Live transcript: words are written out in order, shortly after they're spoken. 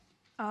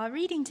Our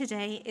reading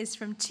today is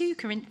from 2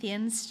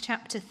 Corinthians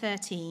chapter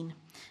 13,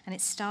 and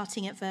it's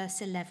starting at verse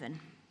 11.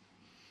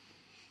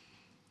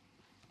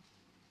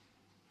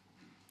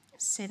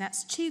 So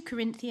that's 2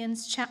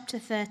 Corinthians chapter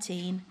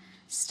 13,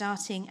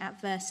 starting at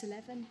verse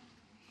 11.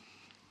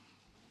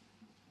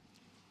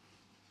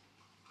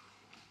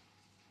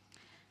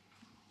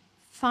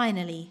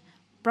 Finally,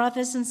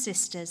 brothers and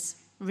sisters,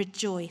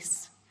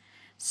 rejoice.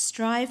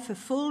 Strive for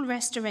full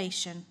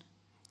restoration.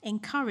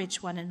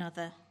 Encourage one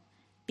another.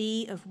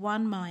 Be of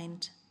one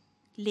mind.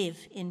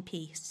 Live in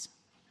peace.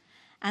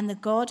 And the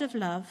God of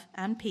love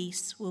and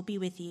peace will be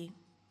with you.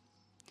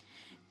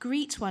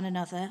 Greet one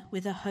another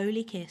with a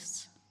holy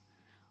kiss.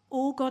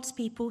 All God's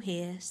people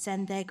here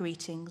send their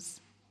greetings.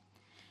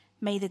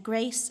 May the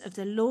grace of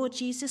the Lord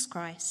Jesus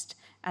Christ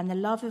and the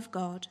love of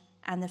God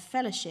and the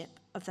fellowship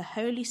of the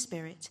Holy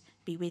Spirit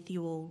be with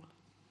you all.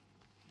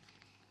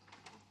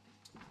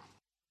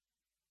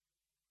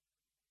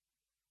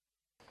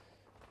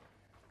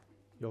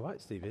 You're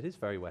right, Steve. It is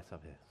very wet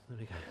up here. There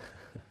we go.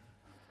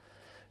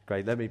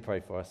 Great. Let me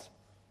pray for us.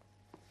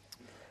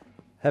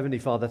 Heavenly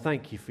Father,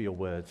 thank you for your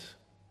words.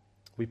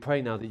 We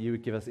pray now that you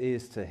would give us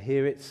ears to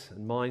hear it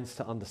and minds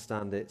to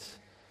understand it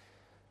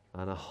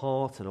and a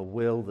heart and a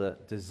will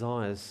that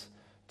desires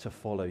to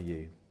follow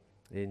you.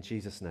 In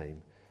Jesus'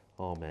 name,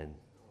 amen.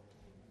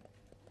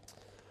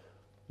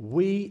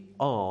 We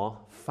are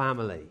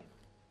family.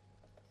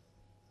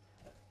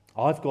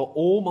 I've got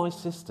all my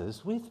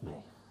sisters with me.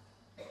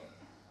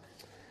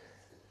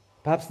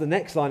 Perhaps the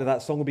next line of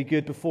that song will be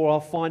good before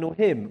our final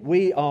hymn.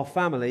 We are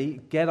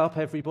family, get up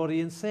everybody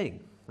and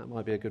sing. That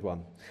might be a good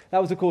one. That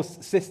was, of course,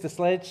 Sister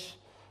Sledge.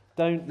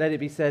 Don't let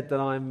it be said that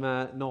I'm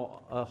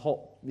not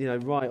hot,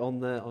 right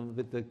on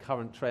with the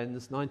current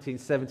trends.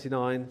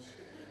 1979,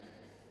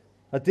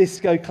 a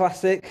disco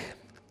classic.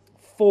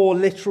 4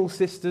 literal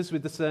sisters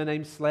with the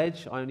surname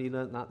Sledge. I only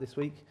learnt that this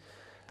week.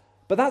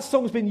 But that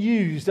song's been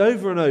used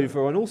over and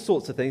over on all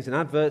sorts of things, in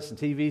adverts and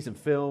TVs and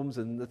films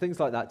and things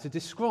like that, to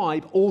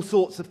describe all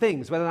sorts of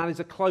things, whether that is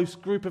a close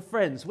group of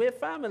friends, we're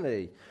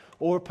family,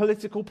 or a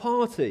political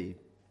party,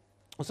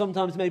 or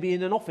sometimes maybe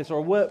in an office or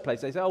a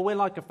workplace, they say, we're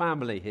like a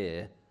family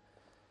here.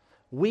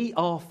 We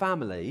are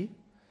family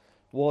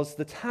was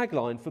the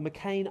tagline for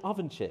McCain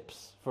oven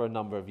chips for a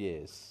number of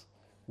years.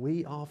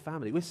 We are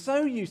family. We're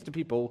so used to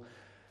people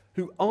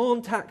who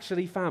aren't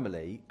actually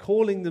family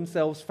calling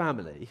themselves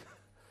family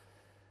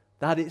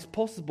that it's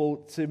possible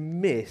to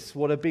miss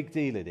what a big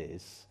deal it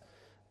is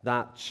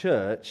that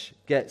church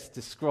gets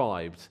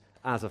described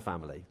as a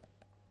family.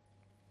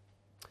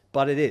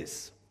 But it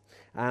is.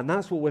 And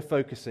that's what we're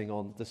focusing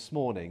on this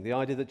morning, the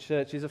idea that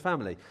church is a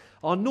family.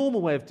 Our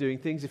normal way of doing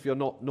things, if you're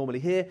not normally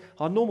here,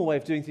 our normal way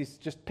of doing things is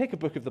just pick a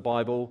book of the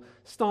Bible,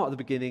 start at the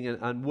beginning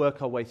and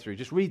work our way through.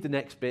 Just read the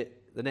next bit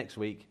the next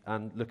week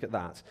and look at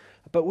that.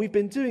 But we've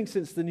been doing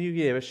since the new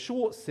year a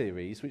short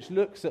series which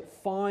looks at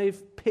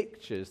 5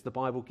 pictures the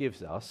Bible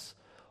gives us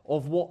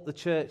of what the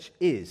church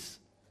is.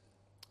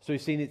 So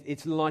we've seen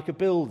it's like a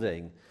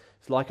building,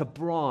 it's like a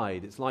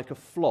bride, it's like a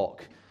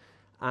flock.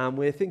 And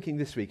we're thinking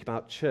this week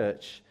about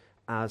church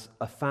as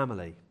a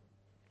family.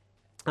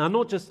 And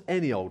not just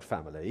any old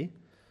family.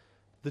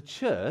 The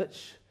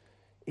church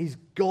is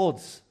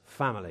God's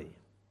family.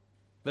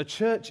 The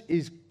church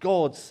is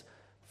God's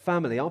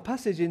family. Our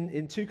passage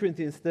in 2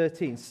 Corinthians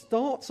 13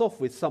 starts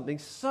off with something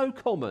so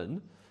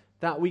common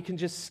that we can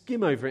just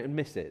skim over it and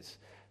miss it.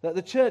 That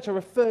the church are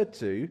referred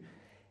to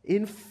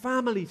in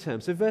family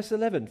terms. So verse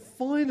 11,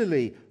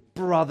 finally,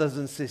 brothers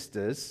and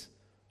sisters,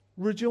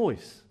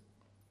 rejoice.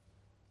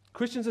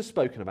 Christians are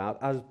spoken about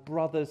as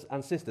brothers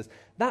and sisters.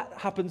 That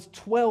happens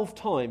 12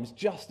 times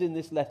just in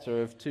this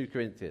letter of 2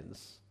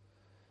 Corinthians.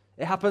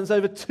 It happens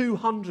over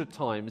 200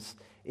 times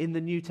in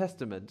the New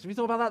Testament. If you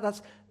thought about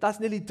that, that's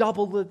nearly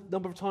double the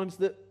number of times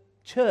that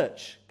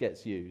church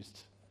gets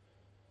used.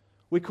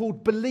 We're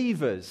called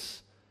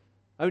believers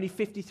only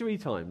 53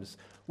 times.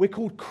 We're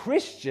called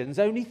Christians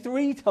only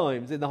 3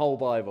 times in the whole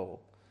Bible.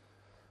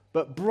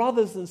 But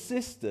brothers and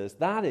sisters,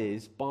 that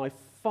is by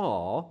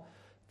far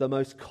the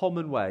most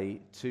common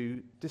way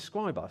to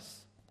describe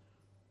us.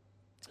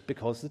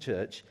 Because the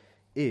church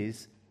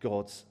is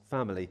God's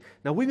family.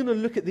 Now we're going to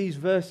look at these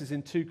verses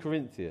in 2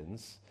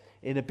 Corinthians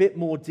in a bit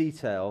more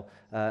detail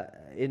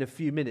in a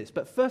few minutes.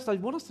 But first I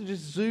want us to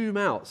just zoom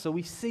out so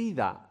we see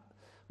that.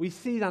 We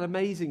see that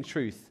amazing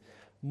truth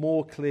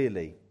more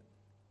clearly.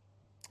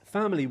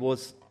 Family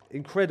was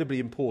incredibly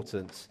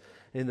important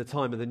in the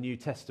time of the New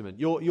Testament.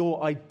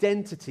 Your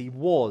identity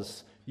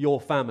was your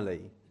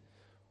family.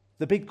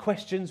 The big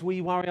questions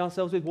we worry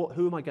ourselves with,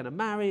 who am I going to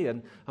marry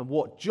and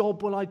what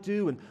job will I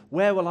do and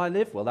where will I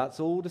live? Well, that's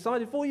all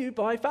decided for you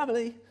by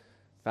family.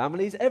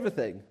 Family's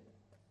everything.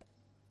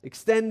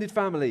 Extended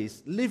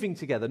families, living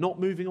together, not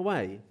moving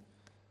away.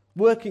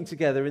 Working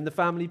together in the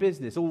family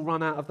business, all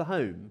run out of the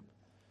home.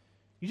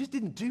 You just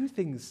didn't do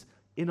things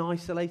in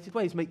isolated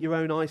ways, make your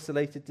own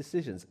isolated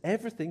decisions.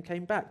 Everything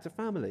came back to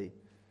family.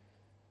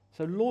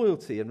 So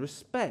loyalty and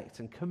respect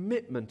and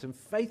commitment and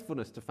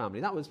faithfulness to family,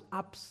 that was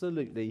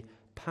absolutely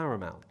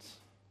paramount.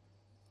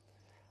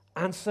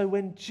 And so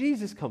when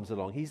Jesus comes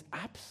along, he's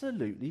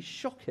absolutely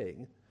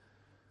shocking.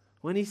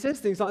 When he says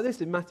things like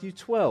this in Matthew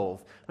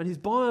 12, and his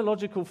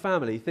biological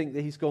family think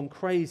that he's gone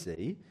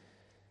crazy,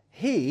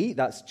 he,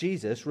 that's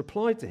Jesus,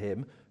 replied to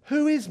him,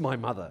 "Who is my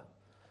mother?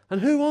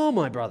 And who are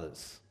my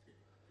brothers?"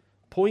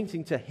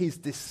 Pointing to his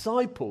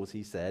disciples,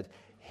 he said,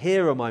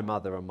 "Here are my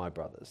mother and my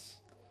brothers.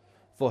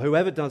 For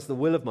whoever does the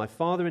will of my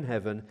Father in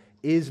heaven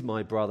is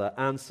my brother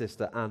and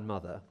sister and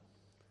mother."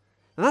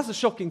 And that's a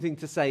shocking thing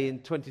to say in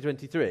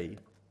 2023.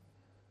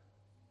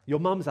 Your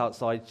mum's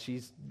outside,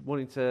 she's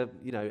wanting to,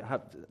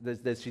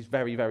 she's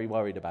very, very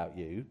worried about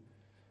you.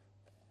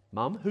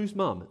 Mum? Who's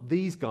mum?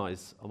 These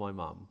guys are my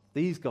mum.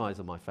 These guys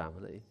are my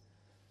family.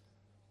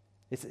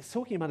 It's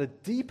talking about a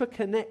deeper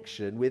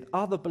connection with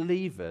other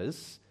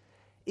believers,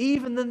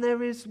 even than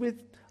there is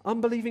with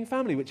unbelieving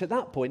family, which at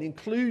that point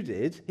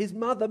included his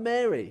mother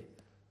Mary.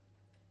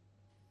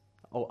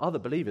 Oh, other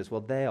believers,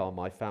 well, they are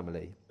my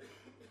family.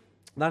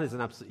 That is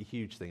an absolutely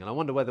huge thing. And I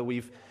wonder whether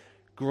we've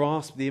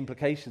grasped the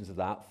implications of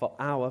that for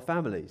our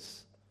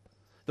families.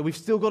 That we've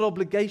still got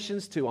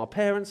obligations to our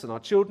parents and our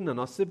children and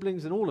our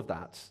siblings and all of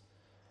that.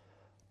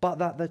 But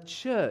that the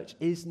church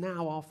is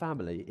now our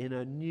family in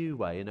a new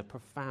way, in a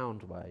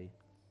profound way.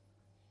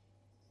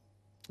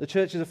 The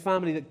church is a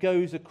family that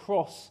goes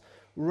across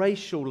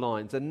racial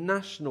lines and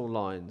national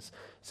lines.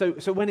 So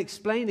when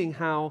explaining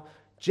how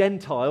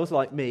Gentiles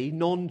like me,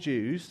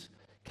 non-Jews,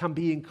 can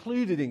be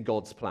included in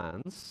God's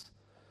plans,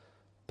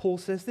 Paul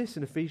says this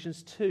in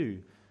Ephesians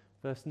 2,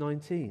 verse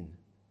 19.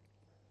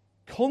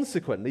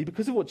 Consequently,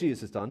 because of what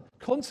Jesus has done,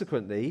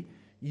 consequently,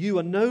 you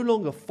are no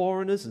longer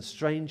foreigners and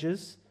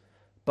strangers,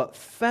 but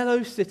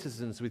fellow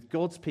citizens with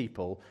God's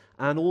people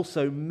and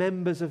also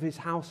members of his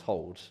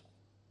household.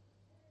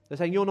 They're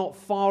saying you're not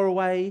far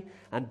away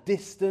and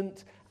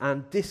distant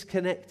and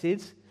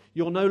disconnected.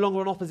 You're no longer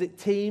on opposite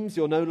teams.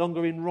 You're no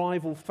longer in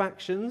rival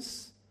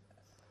factions.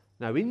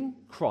 Now, in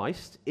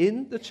Christ,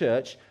 in the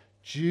church,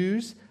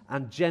 Jews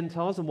and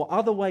Gentiles, and what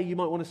other way you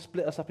might want to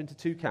split us up into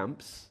two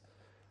camps,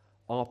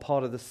 are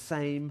part of the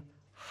same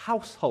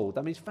household.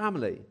 That means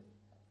family.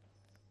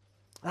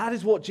 That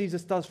is what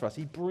Jesus does for us.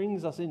 He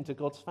brings us into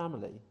God's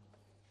family.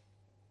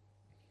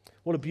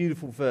 What a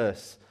beautiful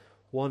verse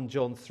 1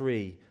 John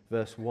 3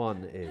 verse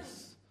 1 is.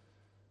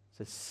 It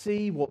says,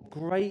 "See what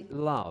great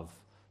love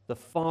the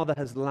Father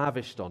has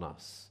lavished on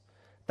us,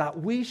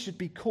 that we should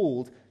be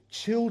called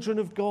children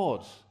of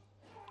God.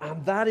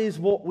 And that is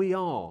what we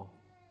are.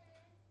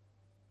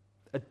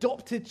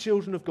 Adopted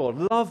children of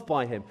God, loved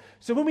by him."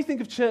 So when we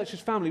think of church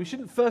as family, we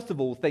shouldn't first of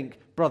all think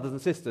brothers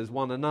and sisters,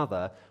 one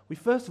another. We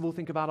first of all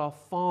think about our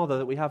Father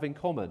that we have in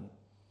common.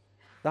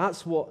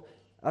 That's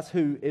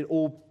who it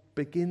all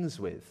begins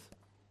with.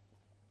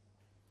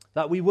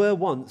 That we were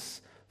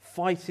once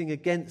fighting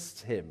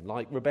against him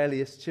like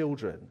rebellious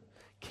children,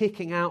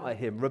 kicking out at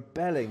him,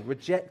 rebelling,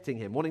 rejecting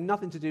him, wanting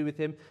nothing to do with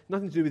him,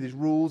 nothing to do with his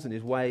rules and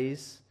his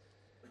ways.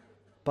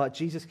 But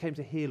Jesus came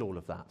to heal all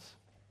of that.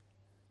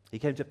 He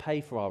came to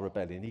pay for our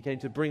rebellion. He came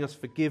to bring us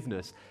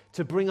forgiveness,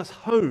 to bring us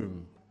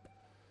home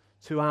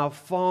to our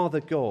Father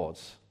God.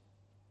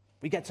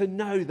 We get to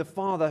know the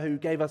Father who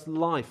gave us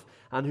life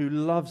and who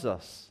loves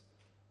us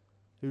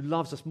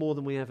more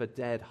than we ever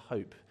dared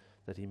hope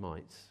that he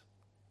might.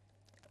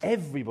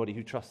 Everybody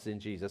who trusts in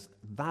Jesus,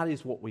 that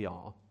is what we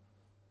are.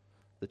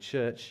 The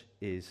church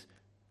is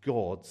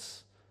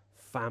God's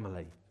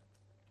family.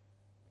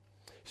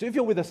 So if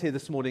you're with us here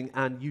this morning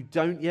and you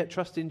don't yet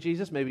trust in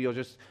Jesus, maybe you're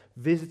just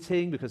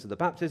visiting because of the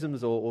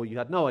baptisms or you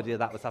had no idea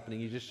that was happening,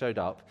 you just showed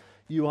up,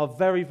 you are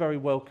very, very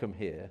welcome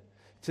here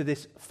to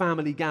this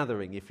family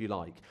gathering, if you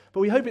like.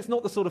 But we hope it's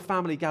not the sort of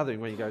family gathering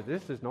where you go,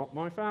 "This is not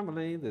my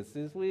family, this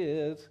is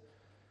weird."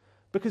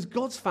 Because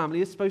God's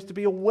family is supposed to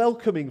be a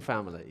welcoming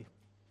family.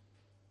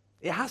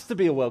 It has to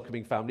be a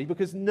welcoming family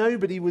because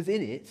nobody was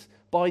in it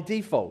by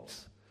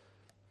default.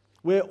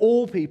 We're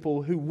all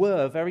people who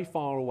were very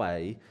far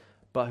away,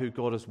 but who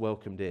God has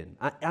welcomed in.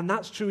 And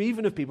that's true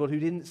even of people who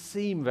didn't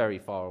seem very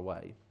far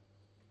away.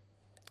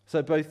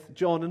 So both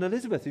John and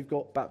Elizabeth, who've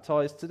got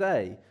baptized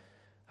today,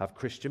 have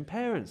Christian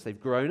parents. They've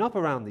grown up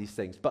around these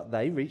things, but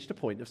they reached a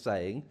point of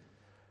saying,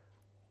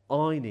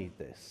 "I need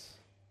this.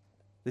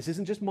 This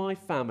isn't just my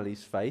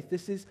family's faith,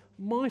 this is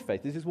my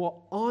faith. This is what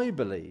I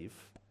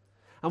believe."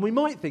 And we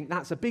might think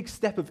that's a big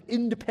step of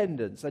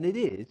independence, and it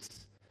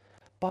is,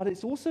 but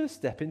it's also a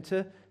step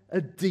into a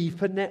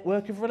deeper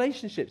network of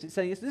relationships. It's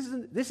saying,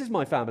 this is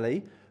my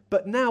family,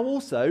 but now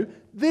also,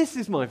 this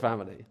is my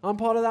family. I'm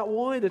part of that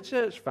wider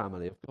church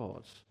family of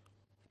God.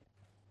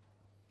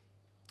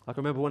 I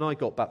can remember when I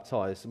got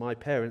baptized, my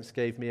parents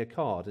gave me a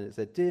card, and it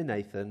said, "Dear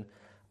Nathan,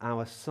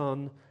 our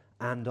son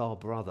and our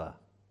brother."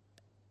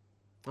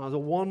 That was a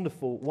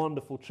wonderful,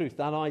 wonderful truth.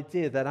 That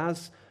idea that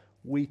as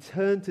we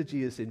turn to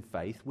Jesus in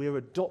faith, we're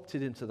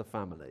adopted into the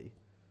family.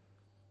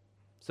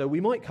 So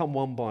we might come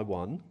one by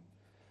one,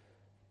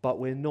 but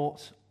we're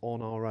not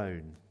on our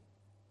own.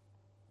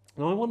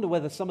 And I wonder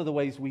whether some of the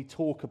ways we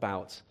talk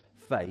about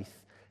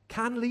faith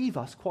can leave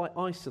us quite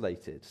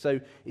isolated.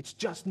 So it's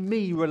just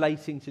me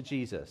relating to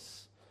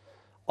Jesus.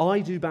 I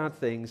do bad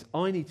things.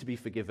 I need to be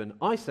forgiven.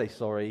 I say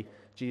sorry.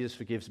 Jesus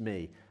forgives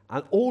me.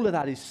 And all of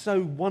that is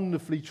so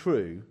wonderfully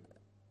true.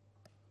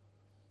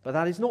 But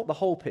that is not the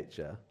whole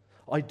picture.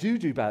 I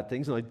do bad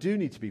things and I do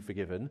need to be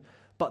forgiven.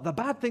 But the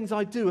bad things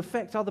I do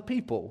affect other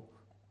people.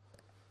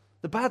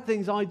 The bad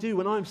things I do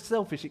when I'm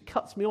selfish, it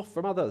cuts me off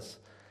from others.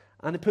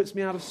 And it puts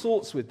me out of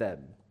sorts with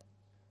them.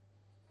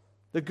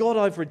 The God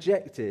I've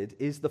rejected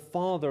is the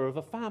father of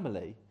a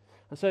family.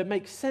 And so it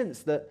makes sense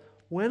that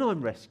when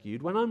I'm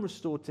rescued, when I'm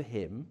restored to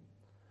him,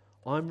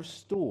 I'm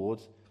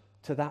restored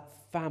to that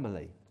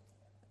family.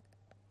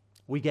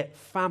 We get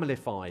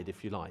familified,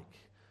 if you like.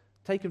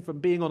 Taken from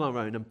being on our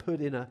own and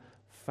put in a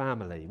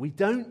family. We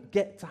don't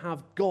get to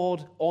have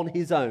God on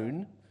his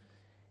own.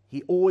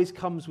 He always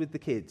comes with the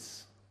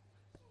kids.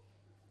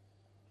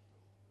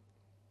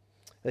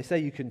 They say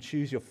you can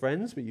choose your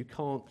friends, but you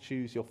can't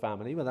choose your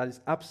family. Well, that is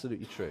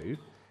absolutely true.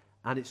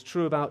 And it's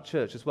true about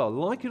church as well.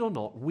 Like it or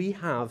not, we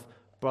have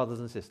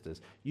brothers and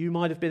sisters. You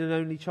might have been an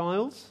only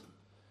child.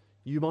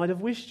 You might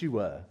have wished you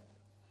were.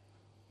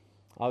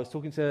 I was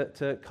talking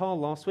to Carl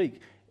last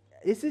week.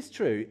 Is this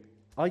true?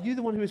 Are you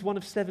the one who is one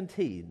of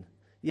 17?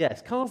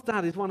 Yes, Carl's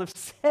dad is one of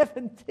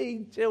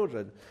 17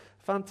 children.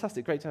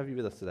 Fantastic. Great to have you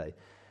with us today.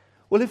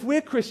 Well, if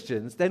we're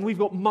Christians, then we've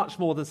got much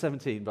more than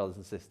 17 brothers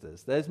and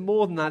sisters. There's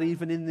more than that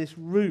even in this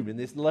room, in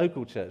this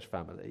local church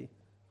family.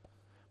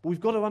 But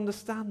we've got to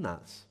understand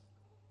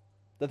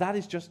that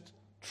is just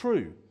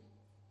true.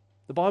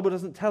 The Bible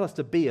doesn't tell us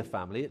to be a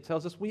family. It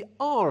tells us we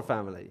are a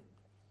family.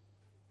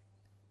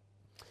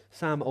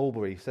 Sam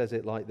Albury says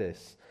it like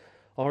this.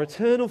 Our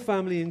eternal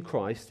family in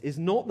Christ is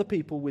not the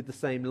people with the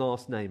same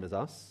last name as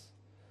us,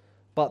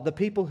 but the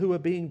people who are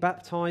being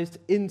baptized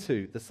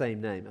into the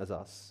same name as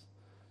us.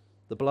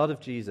 The blood of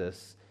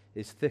Jesus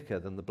is thicker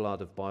than the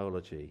blood of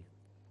biology.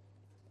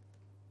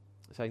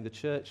 Saying the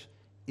church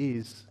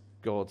is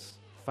God's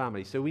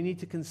family. So we need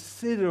to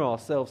consider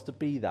ourselves to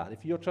be that.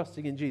 If you're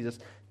trusting in Jesus,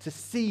 to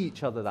see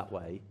each other that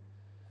way,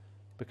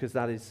 because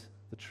that is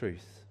the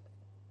truth.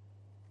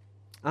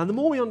 And the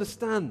more we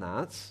understand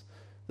that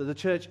the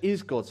church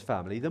is God's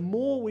family, the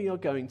more we are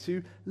going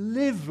to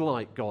live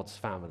like God's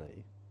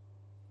family.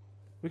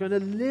 We're going to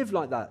live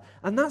like that.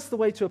 And that's the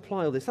way to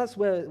apply all this. That's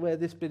where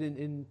this bit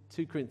in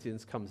 2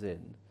 Corinthians comes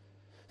in.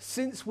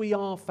 Since we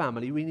are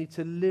family, we need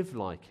to live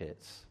like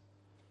it.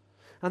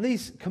 And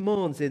these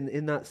commands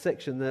in that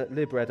section that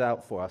Lib read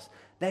out for us,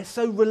 they're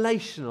so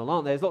relational,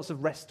 aren't they? There's lots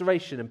of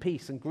restoration and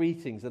peace and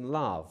greetings and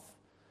love.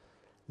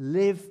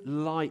 Live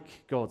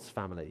like God's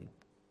family.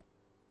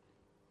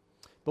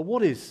 But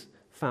what is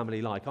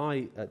family like?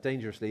 I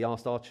dangerously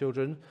asked our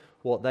children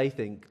what they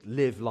think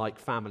live like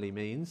family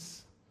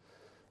means.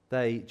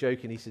 They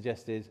jokingly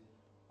suggested,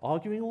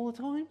 arguing all the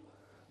time?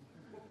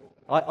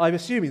 I'm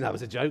assuming that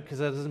was a joke because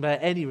that doesn't bear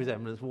any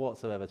resemblance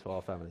whatsoever to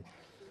our family.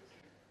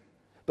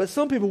 But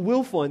some people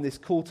will find this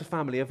call to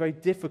family a very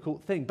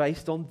difficult thing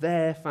based on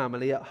their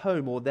family at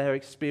home or their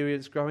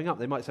experience growing up.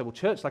 They might say, well,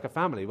 church like a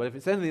family. Well, if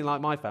it's anything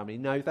like my family,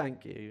 no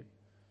thank you.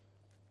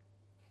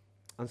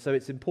 And so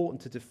it's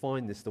important to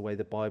define this the way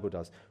the Bible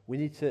does. We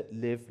need to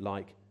live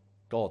like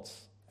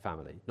God's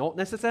family, not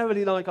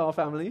necessarily like our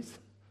families.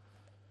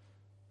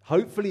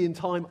 Hopefully in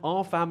time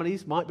our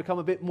families might become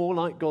a bit more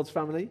like God's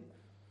family.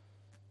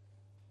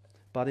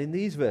 But in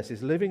these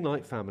verses, living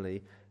like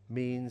family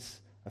means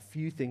a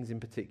few things in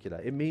particular.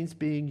 It means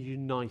being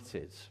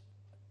united.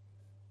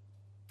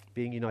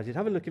 Being united.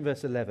 Have a look in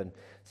verse 11. It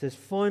says,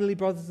 finally,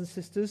 brothers and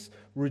sisters,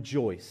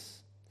 rejoice.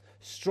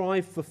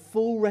 Strive for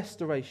full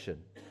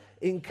restoration.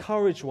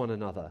 Encourage one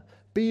another.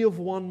 Be of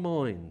one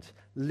mind.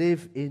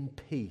 Live in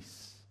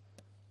peace.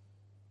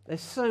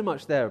 There's so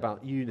much there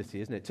about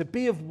unity, isn't it? To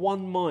be of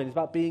one mind is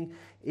about being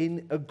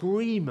in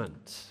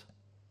agreement.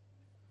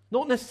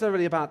 Not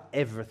necessarily about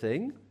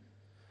everything,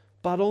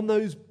 but on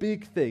those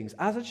big things.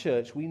 As a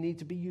church, we need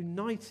to be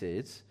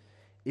united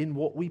in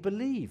what we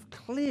believe.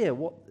 Clear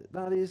what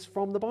that is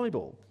from the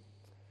Bible.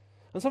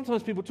 And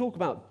sometimes people talk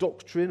about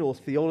doctrine or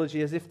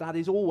theology as if that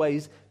is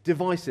always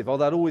divisive or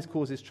that always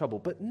causes trouble.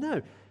 But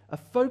no, a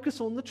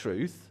focus on the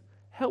truth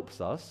helps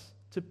us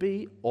to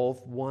be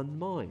of one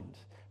mind.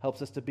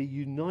 Helps us to be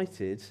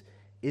united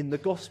in the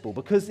gospel,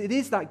 because it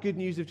is that good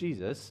news of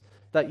Jesus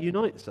that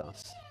unites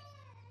us.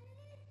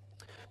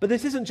 But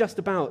this isn't just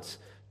about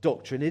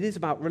doctrine, it is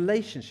about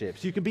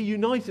relationships. You can be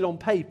united on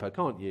paper,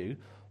 can't you,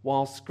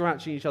 while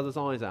scratching each other's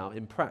eyes out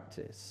in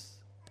practice.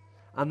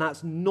 And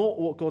that's not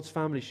what God's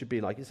family should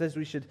be like. It says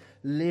we should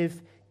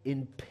live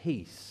in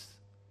peace.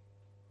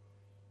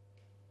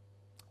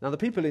 Now, the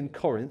people in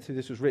Corinth, who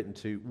this was written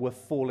to, were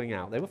falling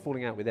out. They were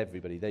falling out with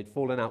everybody. They'd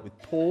fallen out with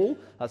Paul.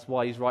 That's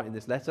why he's writing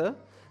this letter.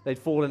 They'd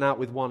fallen out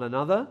with one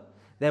another.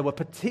 There were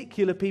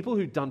particular people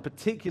who'd done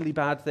particularly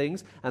bad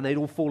things, and they'd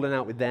all fallen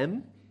out with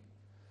them.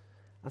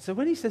 And so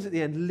when he says at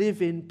the end,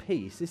 live in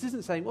peace, this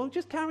isn't saying, well,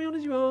 just carry on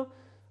as you are,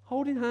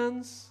 holding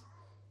hands,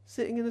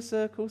 sitting in a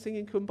circle,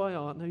 singing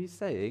Kumbaya. No, he's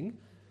saying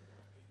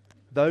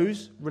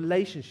those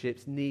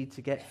relationships need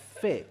to get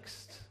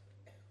fixed.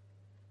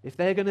 If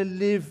they're going to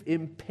live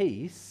in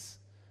peace,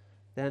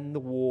 then the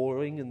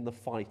warring and the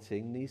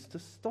fighting needs to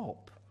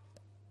stop.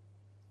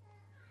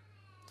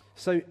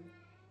 So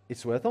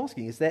it's worth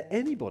asking, is there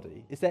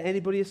anybody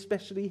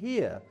especially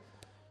here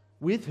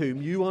with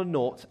whom you are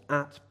not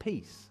at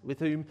peace, with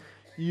whom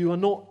you are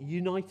not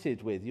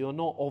united with, you are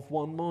not of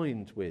one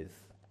mind with?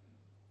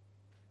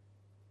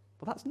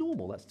 Well, that's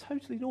normal, that's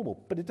totally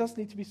normal, but it does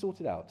need to be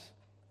sorted out.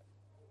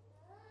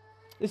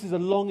 This is a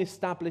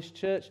long-established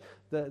church.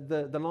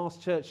 The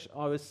last church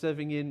I was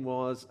serving in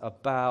was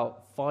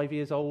about 5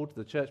 years old.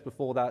 The church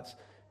before that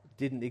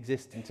didn't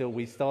exist until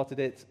we started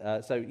it.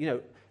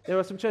 There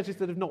are some churches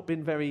that have not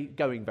been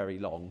going very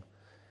long.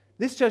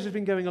 This church has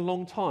been going a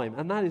long time,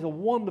 and that is a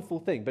wonderful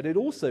thing, but it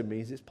also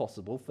means it's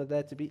possible for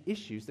there to be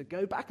issues that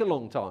go back a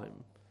long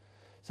time.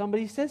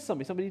 Somebody says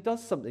something, somebody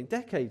does something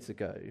decades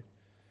ago,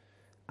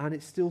 and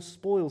it still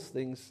spoils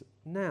things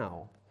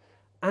now.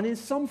 And in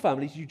some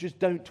families, you just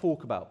don't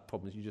talk about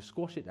problems, you just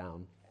squash it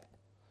down.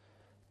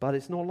 But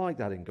it's not like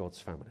that in God's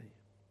family.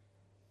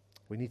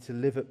 We need to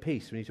live at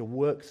peace. We need to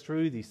work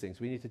through these things.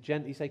 We need to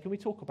gently say, can we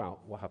talk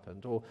about what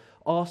happened? Or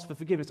ask for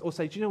forgiveness. Or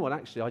say, do you know what,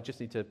 actually, I just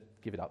need to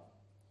give it up.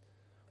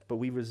 But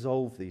we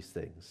resolve these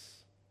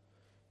things.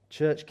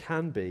 Church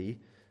can be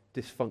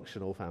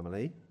dysfunctional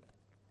family,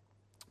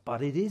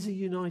 but it is a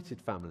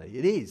united family.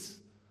 It is.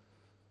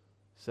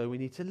 So we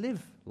need to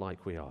live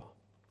like we are.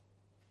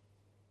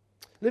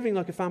 Living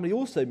like a family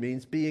also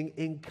means being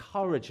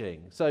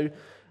encouraging. So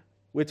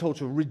we're told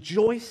to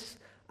rejoice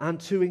and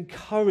to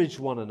encourage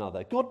one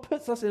another. God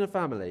puts us in a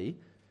family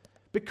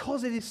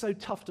because it is so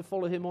tough to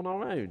follow him on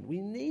our own.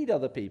 We need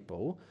other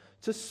people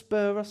to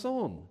spur us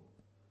on.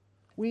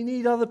 We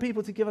need other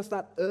people to give us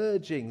that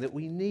urging that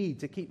we need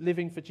to keep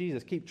living for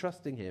Jesus, keep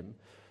trusting him.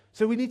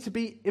 So we need to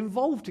be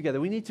involved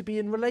together. We need to be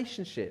in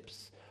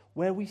relationships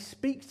where we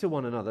speak to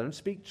one another and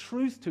speak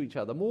truth to each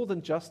other, more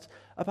than just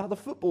about the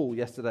football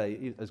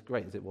yesterday, as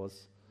great as it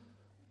was.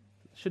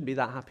 Shouldn't be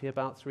that happy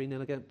about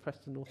 3-0 against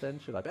Preston North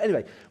End, should I? But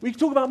anyway, we can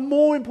talk about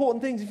more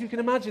important things, if you can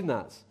imagine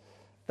that,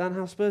 than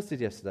how Spurs did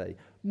yesterday.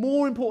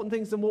 More important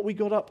things than what we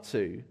got up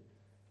to.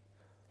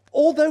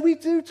 Although we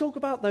do talk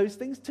about those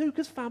things too,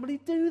 because family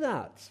do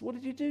that. What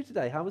did you do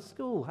today? How was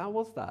school? How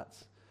was that?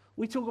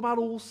 We talk about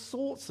all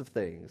sorts of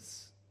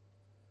things.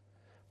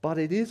 But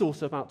it is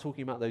also about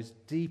talking about those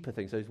deeper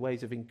things, those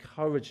ways of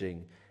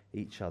encouraging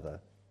each other.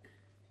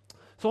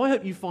 So I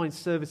hope you find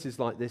services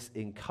like this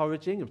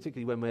encouraging, and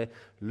particularly when we're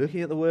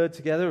looking at the word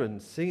together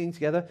and singing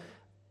together.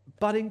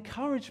 But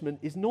encouragement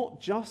is not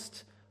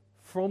just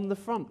from the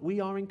front. We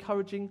are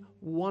encouraging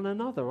one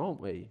another, aren't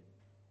we?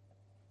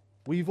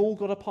 We've all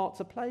got a part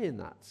to play in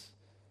that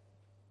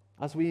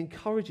as we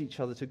encourage each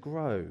other to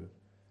grow,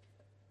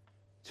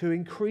 to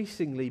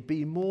increasingly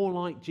be more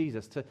like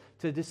Jesus,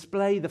 to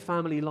display the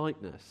family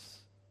likeness,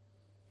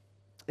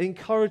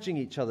 encouraging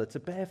each other to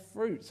bear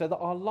fruit so that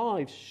our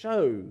lives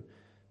show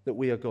that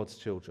we are God's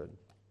children.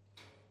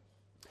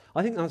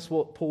 I think that's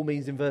what Paul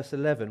means in verse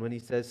 11 when he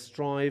says,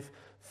 strive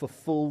for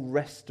full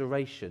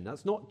restoration.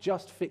 That's not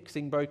just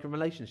fixing broken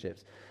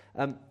relationships.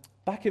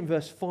 Back in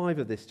verse 5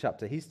 of this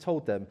chapter, he's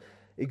told them,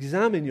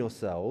 examine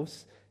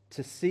yourselves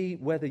to see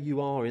whether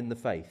you are in the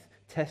faith.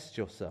 Test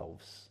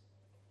yourselves.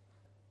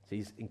 So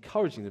he's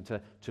encouraging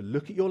them to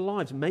look at your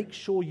lives. Make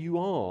sure you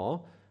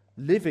are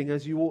living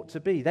as you ought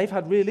to be. They've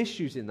had real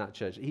issues in that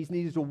church. He's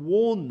needed to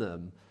warn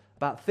them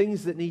about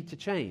things that need to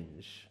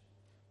change.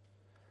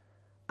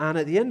 And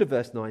at the end of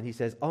verse 9, he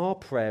says, our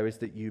prayer is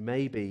that you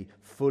may be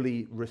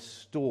fully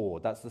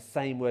restored. That's the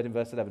same word in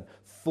verse 11,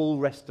 full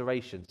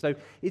restoration. So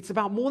it's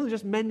about more than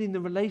just mending the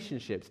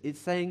relationships. It's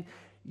saying,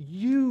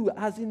 you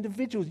as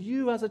individuals,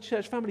 you as a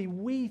church family,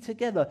 we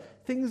together,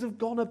 things have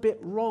gone a bit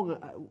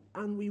wrong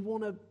and we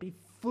want to be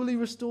fully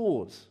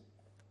restored.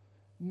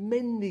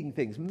 Mending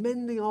things,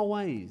 mending our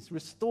ways,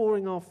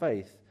 restoring our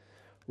faith,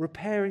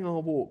 repairing our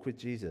walk with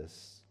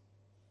Jesus.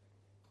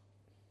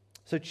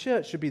 So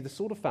church should be the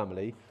sort of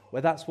family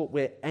where that's what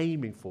we're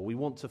aiming for. We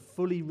want to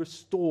fully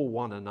restore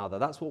one another.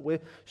 That's what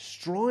we're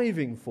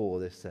striving for,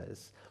 this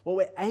says. What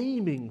we're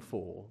aiming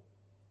for.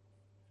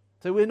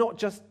 So we're not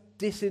just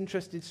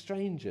disinterested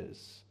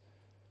strangers.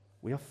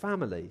 We are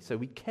family, so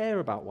we care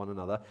about one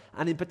another,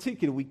 and in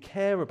particular, we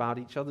care about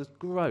each other's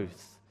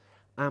growth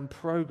and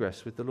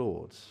progress with the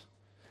Lord.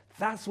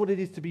 That's what it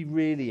is to be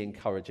really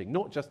encouraging,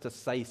 not just to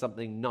say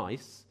something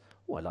nice.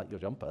 Oh, I like your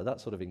jumper.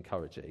 That's sort of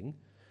encouraging.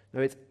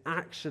 No, it's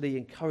actually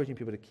encouraging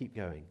people to keep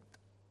going.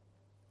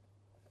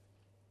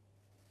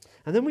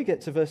 And then we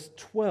get to verse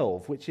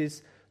 12, which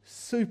is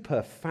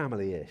super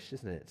family-ish,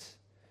 isn't it?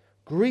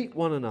 Greet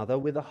one another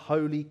with a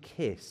holy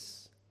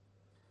kiss.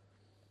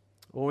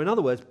 Or in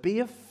other words, be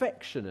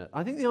affectionate.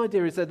 I think the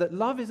idea is that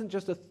love isn't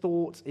just a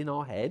thought in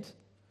our head,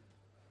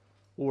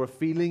 or a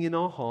feeling in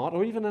our heart,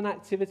 or even an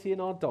activity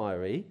in our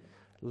diary.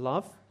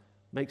 Love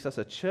makes us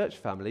a church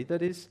family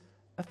that is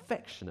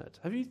affectionate.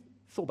 Have you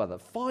thought about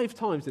that? 5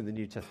 times in the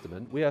New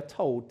Testament, we are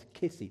told to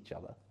kiss each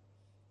other.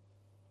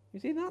 You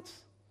see that?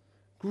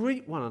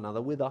 Greet one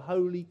another with a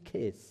holy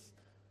kiss.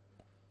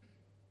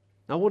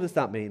 Now, what does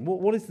that mean?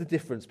 What is the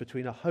difference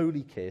between a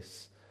holy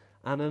kiss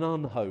and an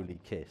unholy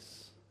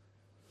kiss?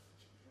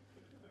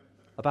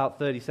 About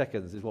 30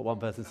 seconds is what one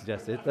person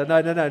suggested. No,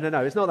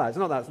 it's not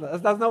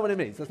that. That's not what it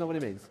means. That's not what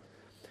it means.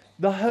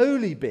 The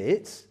holy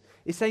bit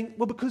is saying,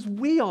 well, because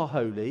we are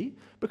holy,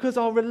 because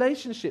our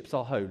relationships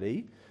are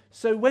holy,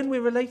 so when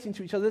we're relating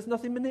to each other, there's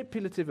nothing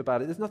manipulative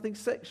about it. There's nothing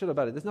sexual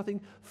about it. There's nothing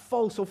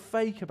false or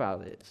fake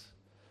about it.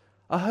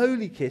 A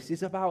holy kiss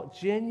is about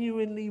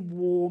genuinely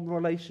warm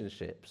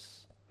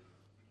relationships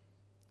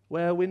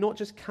where we're not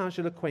just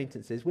casual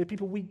acquaintances. We're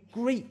people we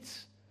greet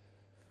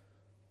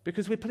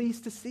because we're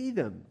pleased to see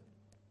them.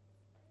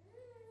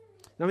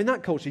 Now, in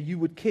that culture, you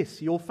would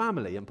kiss your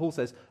family. And Paul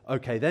says,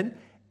 okay, then,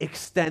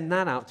 extend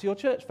that out to your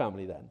church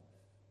family then.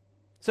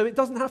 So it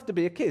doesn't have to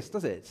be a kiss,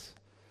 does it?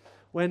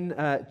 When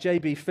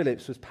J.B.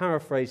 Phillips was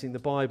paraphrasing the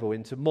Bible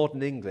into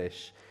modern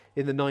English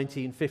in the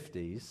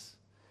 1950s,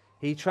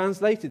 he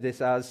translated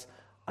this as,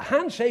 a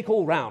handshake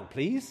all round,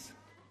 please.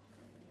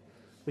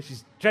 Which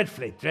is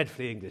dreadfully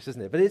English,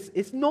 isn't it? But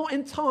it's not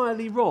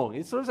entirely wrong.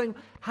 It's sort of saying,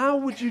 how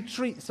would you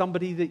treat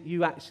somebody that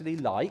you actually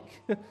like,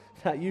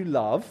 that you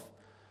love?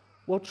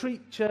 Well,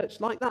 treat church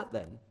like that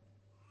then.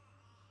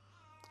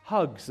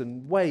 Hugs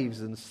and waves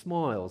and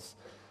smiles,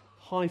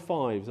 high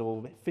fives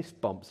or fist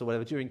bumps or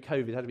whatever. During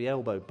COVID, it had to be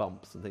elbow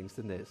bumps and things,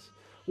 didn't it?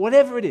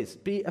 Whatever it is,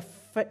 be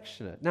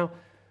affectionate. Now,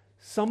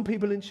 some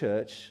people in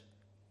church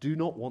do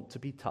not want to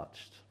be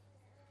touched,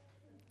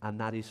 and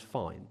that is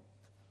fine.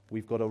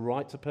 We've got a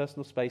right to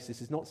personal space.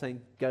 This is not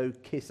saying go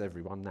kiss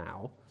everyone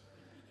now.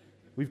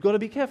 We've got to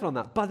be careful on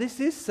that. But this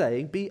is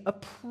saying be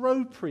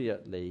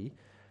appropriately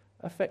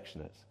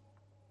affectionate.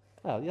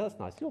 Oh, yeah, that's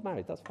nice. You're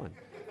married, that's fine.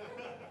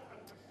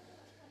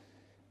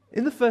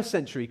 In the first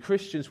century,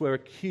 Christians were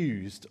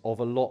accused of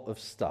a lot of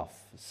stuff.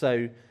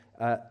 So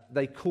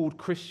they called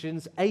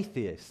Christians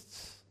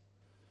atheists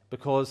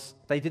because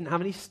they didn't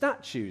have any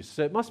statues.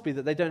 So it must be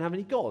that they don't have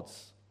any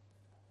gods.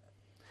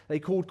 They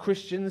called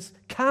Christians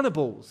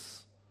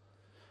cannibals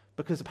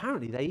because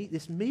apparently they eat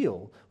this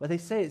meal where they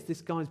say it's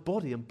this guy's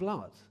body and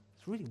blood.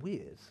 It's really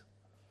weird.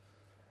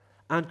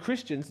 And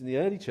Christians in the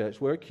early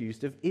church were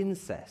accused of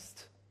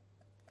incest.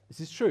 This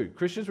is true.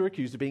 Christians were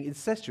accused of being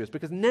incestuous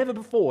because never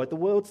before had the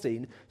world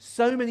seen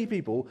so many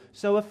people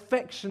so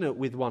affectionate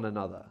with one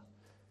another.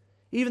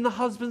 Even the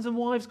husbands and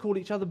wives called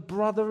each other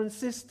brother and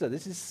sister.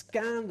 This is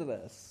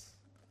scandalous.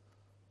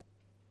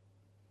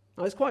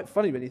 Now, it's quite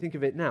funny when you think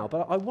of it now,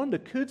 but I wonder,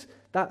 could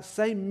that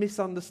same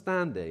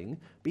misunderstanding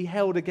be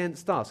held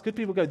against us? Could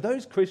people go,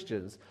 those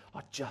Christians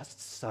are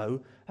just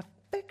so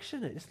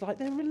affectionate. It's like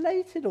they're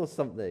related or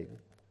something.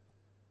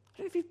 I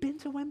don't know if you've been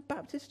to Wem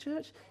Baptist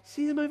Church,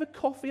 see them over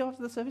coffee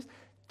after the service.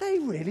 They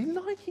really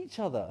like each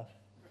other.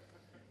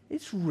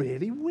 It's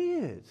really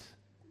weird.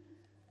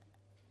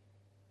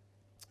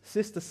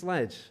 Sister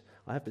Sledge,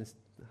 I have been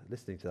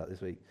listening to that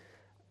this week.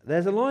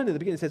 There's a line at the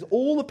beginning that says,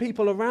 all the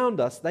people around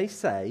us, they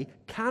say,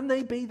 can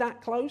they be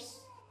that close?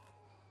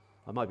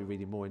 I might be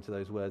reading more into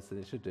those words than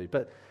it should do.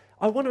 But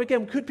I wonder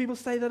again, could people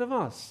say that of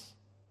us?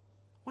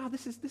 Wow,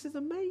 this is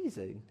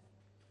amazing.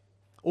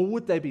 Or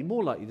would they be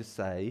more likely to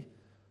say,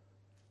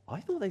 I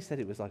thought they said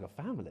it was like a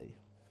family.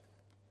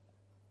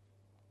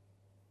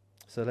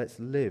 So let's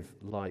live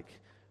like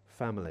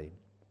family.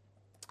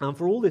 And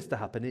for all this to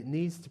happen, it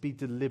needs to be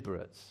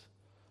deliberate.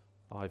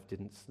 I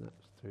didn't snap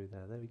through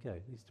there. There we go.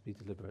 It needs to be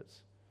deliberate.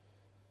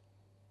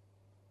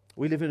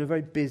 We live in a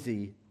very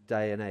busy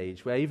day and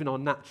age where even our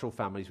natural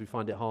families, we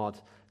find it hard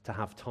to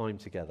have time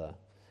together.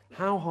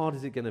 How hard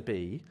is it going to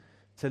be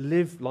to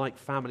live like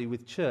family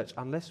with church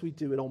unless we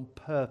do it on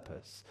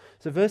purpose?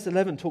 So verse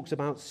 11 talks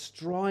about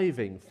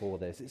striving for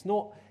this. It's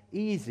not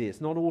easy.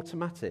 It's not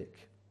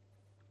automatic.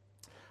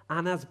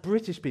 And as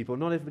British people,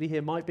 not everybody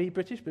here might be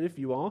British, but if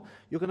you are,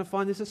 you're going to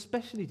find this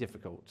especially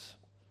difficult.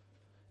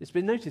 It's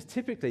been noticed,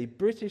 typically,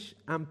 British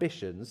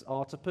ambitions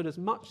are to put as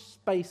much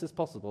space as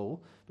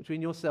possible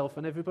between yourself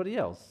and everybody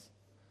else.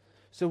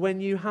 So when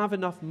you have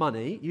enough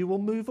money, you will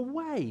move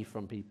away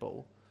from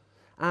people.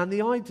 And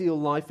the ideal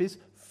life is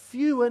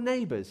fewer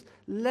neighbours,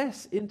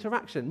 less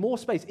interaction, more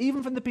space.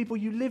 Even from the people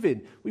you live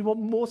in, we want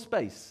more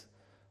space,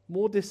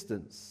 more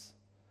distance.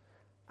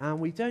 And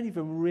we don't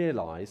even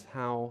realise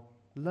how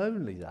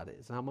lonely that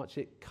is, how much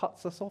it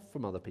cuts us off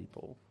from other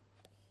people.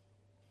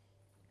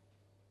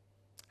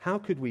 How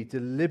could we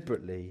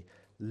deliberately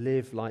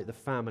live like the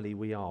family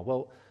we are?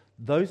 Well,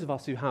 those of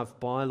us who have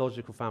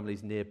biological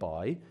families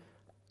nearby,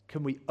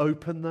 can we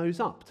open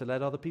those up to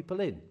let other people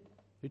in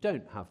who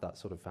don't have that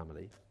sort of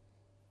family?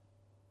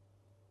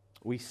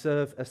 We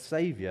serve a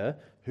Saviour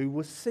who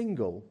was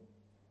single.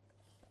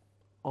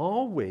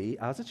 Are we,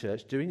 as a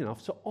church, doing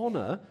enough to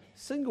honour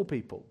single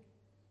people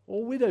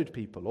or widowed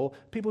people or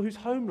people whose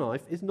home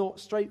life is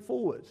not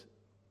straightforward?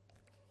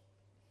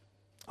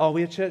 Are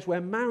we a church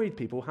where married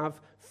people have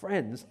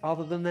friends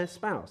other than their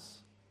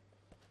spouse?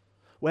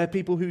 Where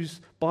people whose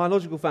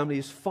biological family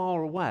is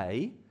far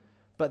away,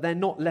 but they're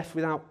not left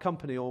without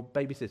company or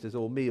babysitters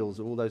or meals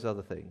or all those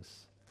other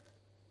things?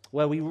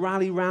 Where we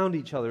rally round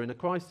each other in a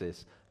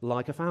crisis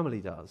like a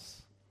family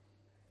does?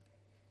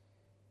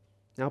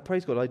 Now,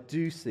 praise God, I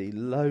do see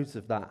loads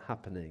of that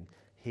happening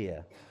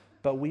here.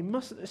 But we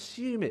mustn't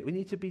assume it. We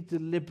need to be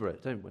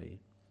deliberate, don't we?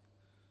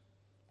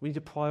 We need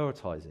to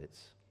prioritize it.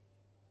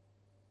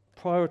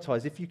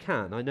 Prioritize if you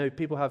can. I know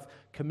people have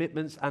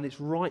commitments, and it's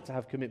right to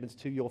have commitments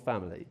to your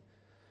family.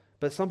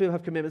 But some people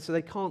have commitments so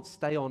they can't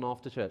stay on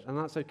after church, and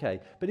that's okay.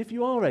 But if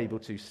you are able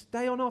to,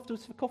 stay on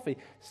afterwards for coffee.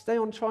 Stay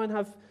on, try and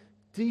have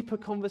deeper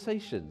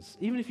conversations.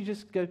 Even if you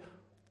just go,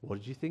 what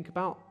did you think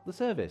about the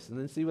service? And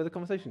then see where the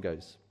conversation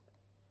goes.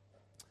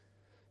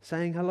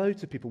 Saying hello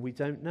to people we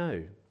don't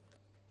know.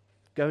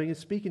 Going and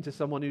speaking to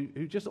someone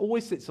who just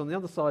always sits on the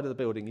other side of the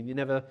building and you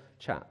never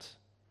chat.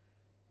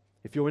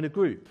 If you're in a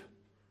group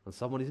and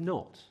someone is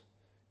not,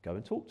 go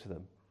and talk to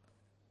them.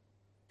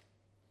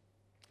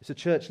 It's a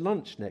church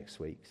lunch next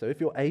week, so if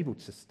you're able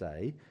to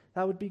stay,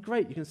 that would be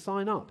great. You can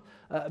sign up.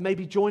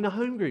 Maybe join a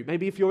home group.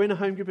 Maybe if you're in a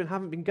home group and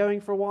haven't been going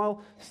for a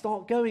while,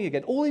 start going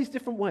again. All these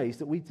different ways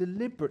that we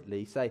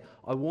deliberately say,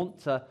 I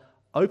want to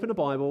open a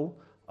Bible,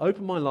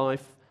 open my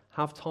life,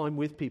 have time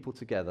with people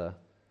together,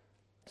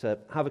 to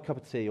have a cup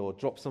of tea or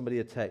drop somebody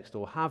a text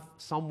or have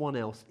someone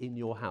else in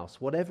your house.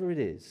 Whatever it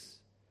is,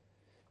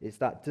 it's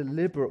that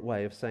deliberate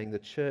way of saying the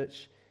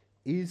church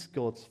is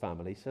God's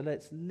family, so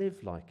let's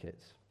live like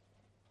it.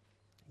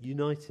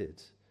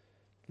 United,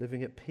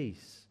 living at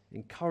peace,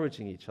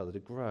 encouraging each other to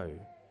grow,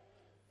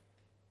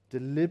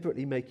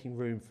 deliberately making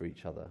room for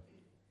each other.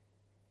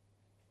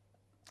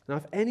 Now,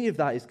 if any of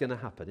that is going to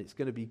happen, it's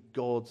going to be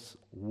God's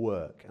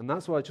work. And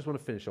that's what I just want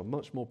to finish on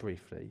much more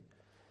briefly,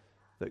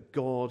 that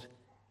God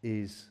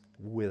is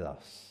with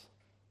us.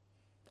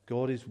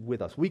 God is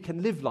with us. We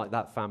can live like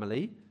that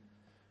family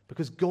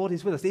because God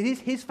is with us. It is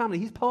his family.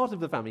 He's part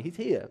of the family. He's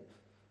here.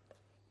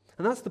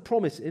 And that's the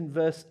promise in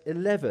verse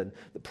 11,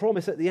 the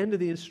promise at the end of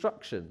the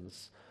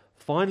instructions.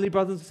 Finally,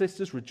 brothers and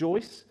sisters,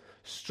 rejoice,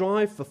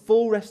 strive for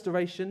full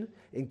restoration,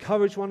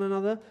 encourage one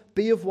another,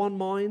 be of one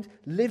mind,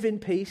 live in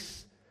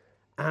peace,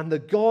 and the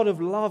God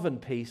of love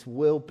and peace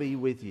will be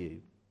with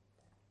you.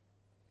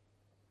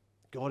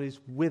 God is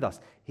with us.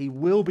 He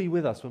will be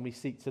with us when we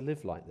seek to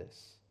live like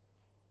this.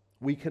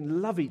 We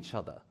can love each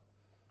other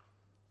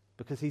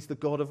because he's the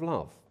God of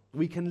love.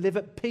 We can live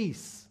at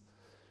peace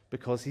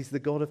because he's the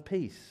God of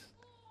peace.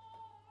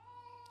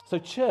 So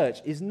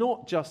church is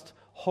not just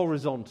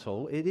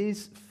horizontal, it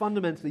is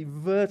fundamentally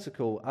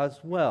vertical as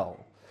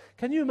well.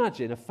 Can you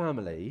imagine a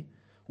family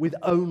with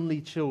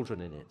only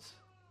children in it?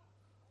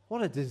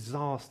 What a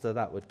disaster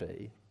that would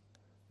be.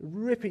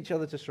 Rip each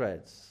other to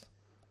shreds.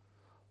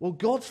 Well,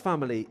 God's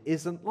family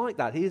isn't like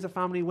that. He is a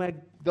family where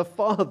the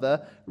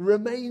Father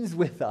remains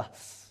with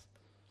us.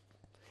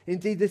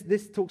 Indeed,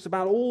 this talks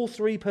about all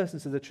three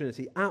persons of the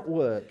Trinity at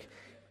work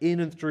in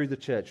and through the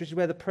church, which is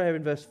where the prayer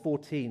in verse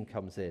 14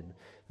 comes in.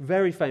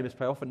 Very famous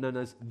prayer, often known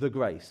as the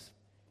grace.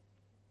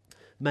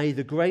 May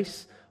the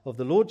grace of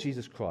the Lord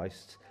Jesus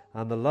Christ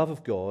and the love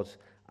of God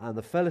and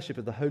the fellowship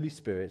of the Holy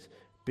Spirit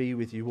be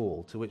with you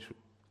all, to which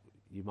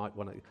you might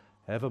want to,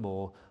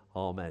 evermore,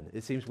 amen.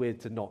 It seems weird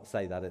to not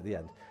say that at the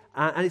end.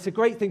 And it's a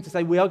great thing to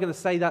say. We are going to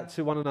say that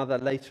to one another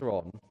later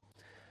on.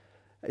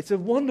 It's a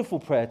wonderful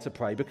prayer to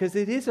pray because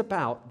it is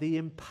about the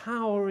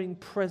empowering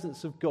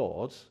presence of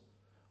God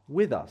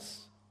with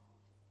us.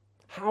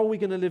 How are we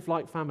going to live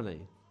like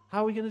family?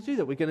 How are we going to do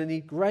that? We're going to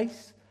need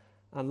grace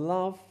and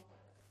love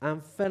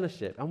and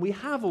fellowship. And we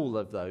have all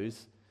of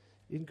those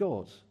in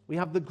God. We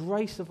have the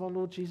grace of our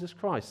Lord Jesus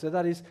Christ. So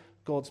that is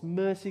God's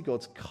mercy,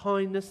 God's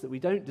kindness that we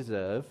don't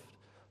deserve,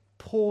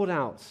 poured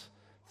out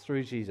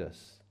through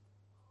Jesus.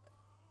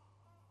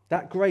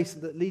 That grace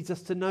that leads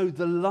us to know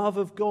the love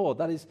of God,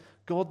 that is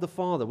God the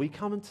Father. We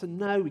come to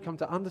know, we come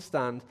to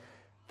understand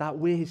that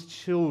we're his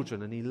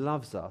children and he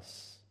loves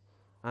us.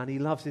 And he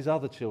loves his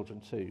other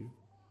children too.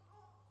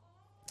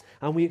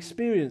 And we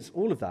experience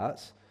all of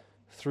that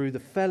through the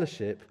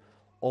fellowship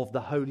of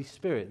the Holy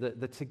Spirit,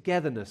 the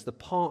togetherness, the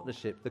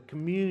partnership, the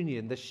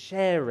communion, the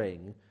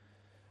sharing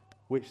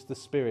which the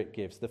Spirit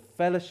gives. The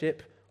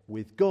fellowship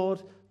with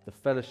God, the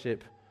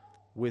fellowship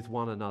with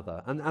one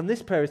another. And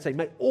this prayer is saying,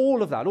 make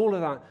all of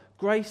that,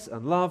 grace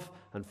and love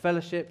and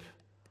fellowship,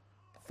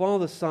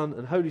 Father, Son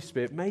and Holy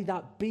Spirit, may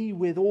that be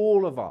with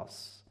all of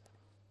us.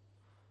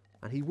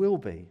 And he will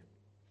be.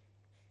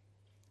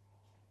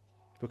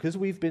 Because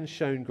we've been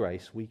shown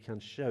grace, we can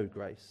show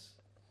grace.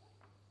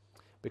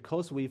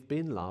 Because we've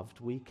been loved,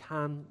 we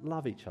can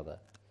love each other.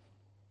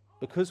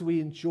 Because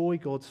we enjoy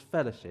God's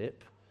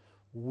fellowship,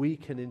 we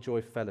can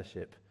enjoy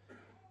fellowship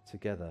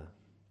together.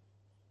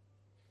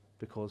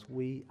 Because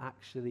we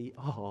actually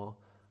are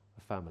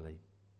a family.